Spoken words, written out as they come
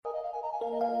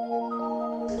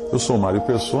Eu sou Mário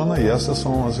Persona e essas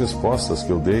são as respostas que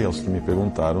eu dei aos que me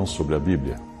perguntaram sobre a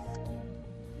Bíblia.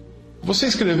 Você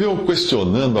escreveu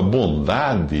questionando a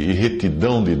bondade e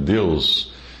retidão de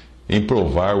Deus em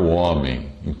provar o homem,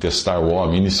 em testar o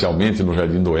homem, inicialmente no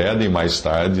Jardim do Éden e mais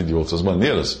tarde de outras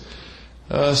maneiras,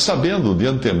 sabendo de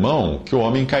antemão que o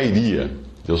homem cairia.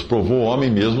 Deus provou o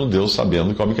homem mesmo, Deus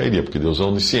sabendo que o homem cairia, porque Deus é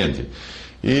onisciente.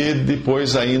 E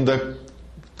depois ainda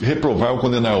reprovar ou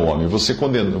condenar o homem. Você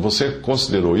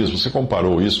considerou isso, você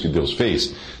comparou isso que Deus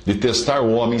fez, de testar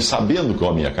o homem sabendo que o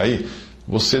homem ia cair.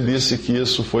 Você disse que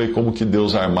isso foi como que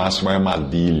Deus armasse uma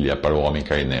armadilha para o homem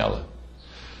cair nela.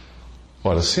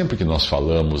 Ora, sempre que nós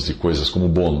falamos de coisas como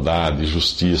bondade,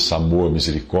 justiça, amor,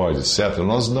 misericórdia, etc.,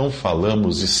 nós não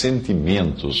falamos de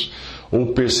sentimentos ou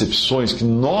percepções que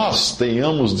nós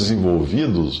tenhamos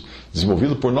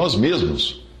desenvolvido por nós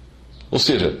mesmos. Ou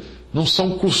seja, não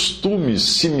são costumes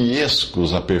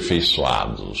simiescos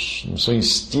aperfeiçoados, não são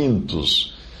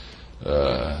instintos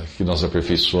que nós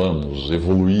aperfeiçoamos,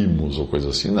 evoluímos ou coisa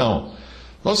assim. Não.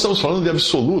 Nós estamos falando de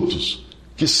absolutos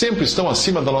que sempre estão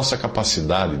acima da nossa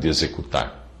capacidade de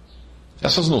executar.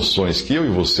 Essas noções que eu e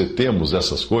você temos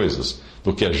dessas coisas,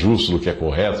 do que é justo, do que é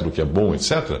correto, do que é bom,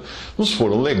 etc., nos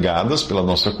foram legadas pela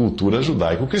nossa cultura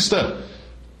judaico-cristã.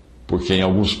 Porque em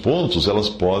alguns pontos elas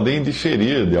podem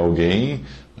diferir de alguém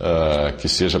que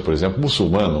seja, por exemplo,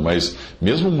 muçulmano, mas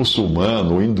mesmo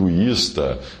muçulmano, ou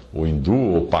hinduísta, ou hindu,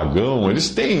 ou pagão,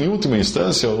 eles têm, em última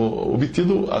instância,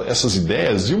 obtido essas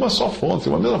ideias de uma só fonte,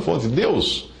 uma mesma fonte,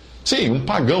 Deus. Sim, um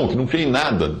pagão que não crê em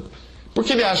nada. Por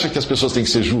que ele acha que as pessoas têm que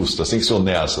ser justas, têm que ser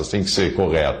honestas, têm que ser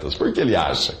corretas? Por que ele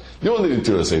acha? De onde ele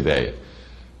tirou essa ideia?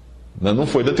 Não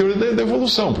foi da teoria da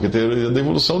evolução, porque a teoria da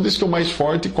evolução diz que o mais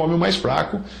forte come o mais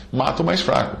fraco, mata o mais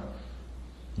fraco.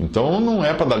 Então não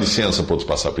é para dar licença para outros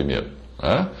passar primeiro.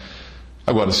 Né?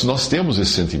 Agora, se nós temos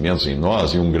esses sentimentos em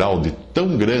nós, em um grau de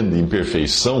tão grande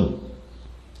imperfeição,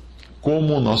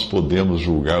 como nós podemos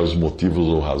julgar os motivos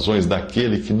ou razões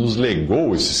daquele que nos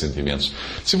legou esses sentimentos?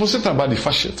 Se você trabalha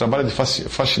de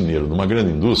faxineiro numa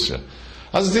grande indústria,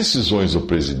 as decisões do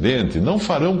presidente não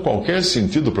farão qualquer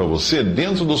sentido para você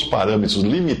dentro dos parâmetros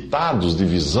limitados de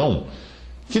visão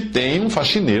que tem um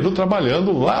faxineiro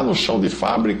trabalhando lá no chão de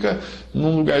fábrica,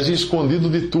 num lugarzinho escondido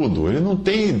de tudo. Ele não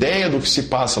tem ideia do que se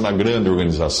passa na grande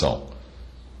organização.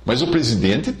 Mas o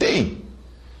presidente tem.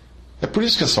 É por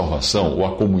isso que a salvação, ou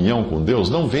a comunhão com Deus,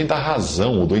 não vem da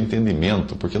razão ou do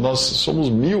entendimento, porque nós somos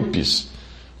míopes.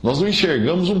 Nós não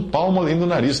enxergamos um palmo além do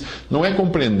nariz. Não é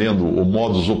compreendendo o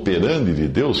modus operandi de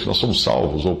Deus que nós somos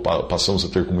salvos ou passamos a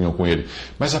ter comunhão com Ele,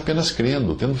 mas apenas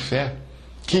crendo, tendo fé,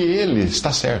 que Ele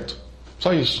está certo.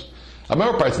 Só isso. A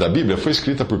maior parte da Bíblia foi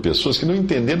escrita por pessoas que não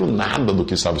entenderam nada do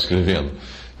que estavam escrevendo.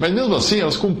 Mas mesmo assim,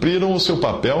 elas cumpriram o seu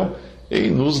papel em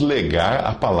nos legar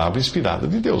a palavra inspirada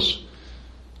de Deus.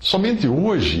 Somente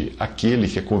hoje, aquele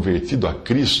que é convertido a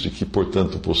Cristo e que,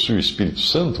 portanto, possui o Espírito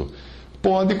Santo,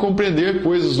 pode compreender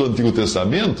coisas do Antigo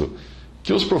Testamento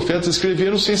que os profetas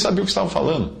escreveram sem saber o que estavam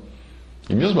falando.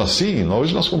 E mesmo assim,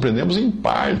 hoje nós compreendemos em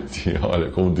parte, olha,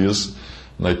 como diz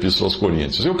na Epístola aos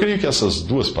Coríntios. Eu creio que essas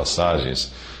duas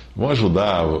passagens vão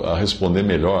ajudar a responder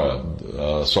melhor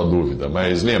a sua dúvida.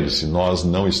 Mas lembre-se, nós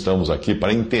não estamos aqui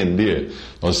para entender,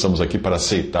 nós estamos aqui para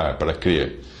aceitar, para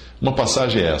crer. Uma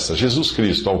passagem é essa: Jesus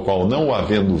Cristo, ao qual não o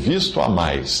havendo visto,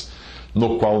 amais,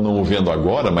 no qual não o vendo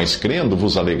agora, mas crendo,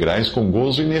 vos alegrais com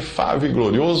gozo inefável e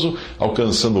glorioso,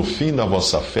 alcançando o fim da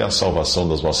vossa fé, a salvação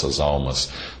das vossas almas,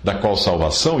 da qual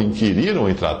salvação inquiriram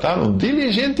e trataram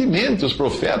diligentemente os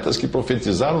profetas que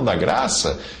profetizaram da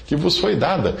graça que vos foi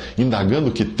dada, indagando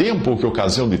que tempo ou que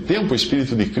ocasião de tempo o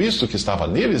Espírito de Cristo que estava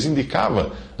neles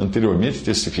indicava, anteriormente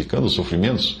testificando os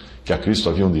sofrimentos que a Cristo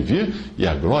haviam de vir e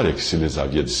a glória que se lhes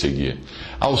havia de seguir,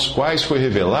 aos quais foi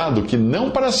revelado que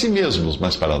não para si mesmos,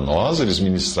 mas para nós eles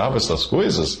ministravam estas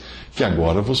coisas, que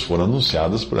agora vos foram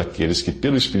anunciadas por aqueles que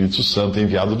pelo Espírito Santo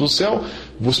enviado do céu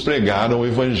vos pregaram o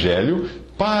Evangelho,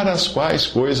 para as quais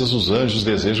coisas os anjos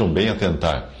desejam bem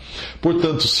atentar.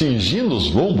 Portanto, cingindo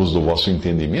os lombos do vosso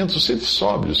entendimento, sede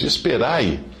sóbrios e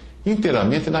esperai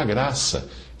inteiramente na graça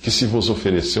que se vos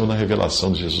ofereceu na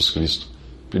revelação de Jesus Cristo.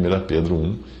 1 Pedro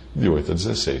 1, de 8 a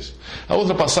 16. A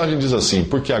outra passagem diz assim: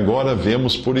 porque agora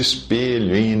vemos por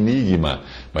espelho, em enigma,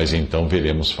 mas então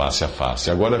veremos face a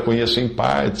face. Agora conheço em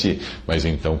parte, mas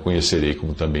então conhecerei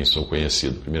como também sou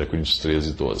conhecido. 1 Coríntios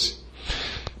 13, 12.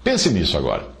 Pense nisso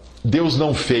agora. Deus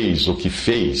não fez o que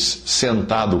fez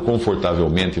sentado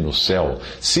confortavelmente no céu,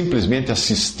 simplesmente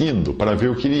assistindo para ver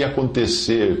o que iria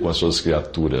acontecer com as suas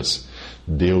criaturas.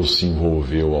 Deus se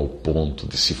envolveu ao ponto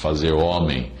de se fazer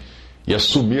homem e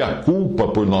assumir a culpa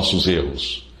por nossos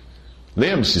erros.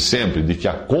 Lembre-se sempre de que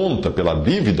a conta pela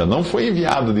dívida não foi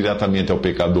enviada diretamente ao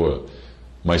pecador,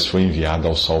 mas foi enviada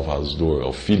ao Salvador,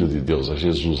 ao Filho de Deus, a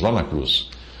Jesus, lá na cruz.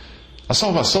 A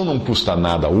salvação não custa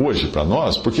nada hoje para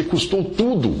nós, porque custou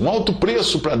tudo, um alto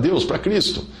preço para Deus, para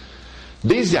Cristo.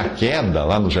 Desde a queda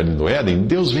lá no Jardim do Éden,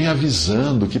 Deus vem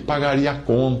avisando que pagaria a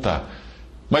conta.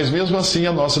 Mas mesmo assim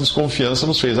a nossa desconfiança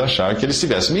nos fez achar que ele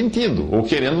estivesse mentindo, ou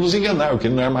querendo nos enganar, ou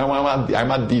querendo armar uma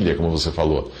armadilha, como você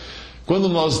falou. Quando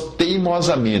nós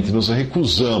teimosamente nos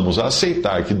recusamos a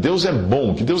aceitar que Deus é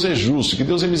bom, que Deus é justo, que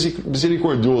Deus é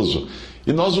misericordioso,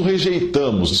 e nós o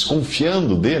rejeitamos,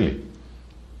 desconfiando dele,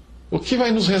 o que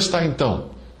vai nos restar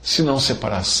então, senão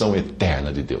separação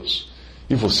eterna de Deus?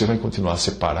 E você vai continuar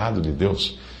separado de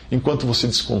Deus, enquanto você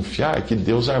desconfiar que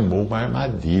Deus armou uma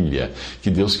armadilha, que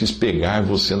Deus quis pegar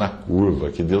você na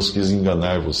curva, que Deus quis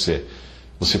enganar você.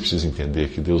 Você precisa entender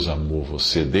que Deus amou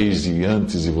você desde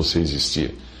antes de você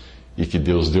existir. E que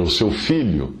Deus deu o seu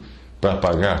filho para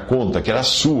pagar a conta que era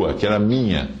sua, que era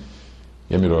minha.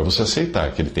 E é melhor você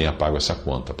aceitar que ele tenha pago essa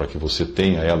conta, para que você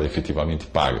tenha ela efetivamente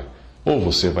paga. Ou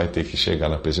você vai ter que chegar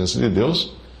na presença de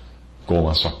Deus com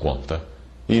a sua conta.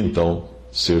 E então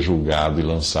ser julgado e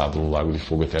lançado no lago de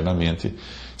fogo eternamente,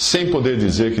 sem poder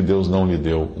dizer que Deus não lhe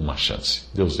deu uma chance.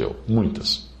 Deus deu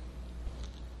muitas.